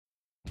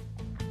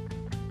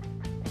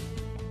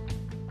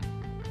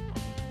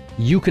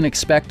You can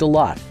expect a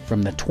lot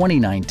from the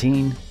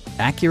 2019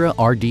 Acura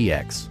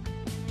RDX.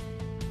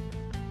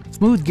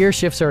 Smooth gear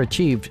shifts are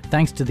achieved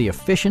thanks to the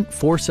efficient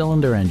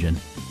 4-cylinder engine.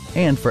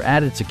 And for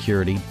added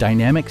security,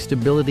 dynamic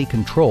stability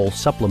control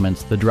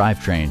supplements the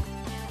drivetrain.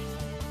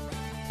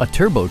 A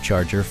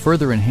turbocharger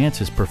further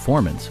enhances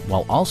performance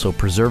while also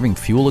preserving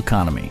fuel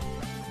economy.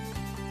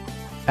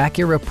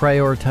 Acura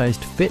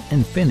prioritized fit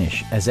and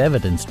finish as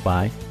evidenced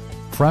by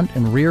front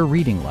and rear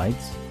reading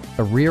lights,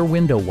 a rear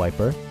window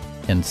wiper,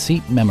 and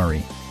seat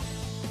memory.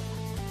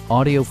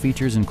 Audio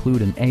features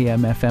include an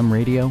AM/FM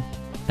radio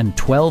and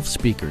 12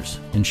 speakers,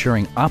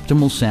 ensuring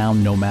optimal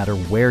sound no matter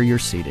where you're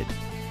seated.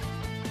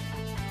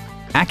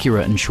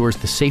 Acura ensures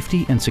the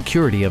safety and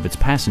security of its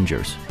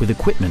passengers with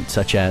equipment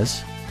such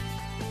as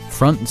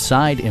front and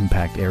side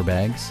impact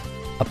airbags,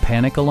 a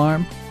panic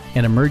alarm,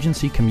 an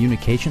emergency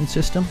communication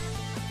system,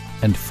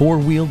 and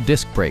 4-wheel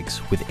disc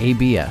brakes with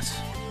ABS.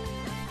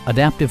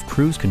 Adaptive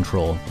Cruise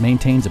Control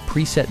maintains a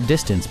preset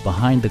distance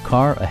behind the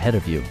car ahead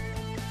of you,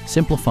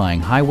 simplifying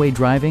highway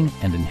driving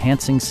and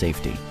enhancing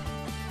safety.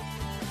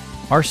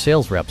 Our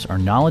sales reps are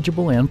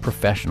knowledgeable and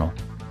professional.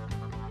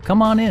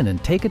 Come on in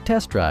and take a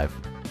test drive.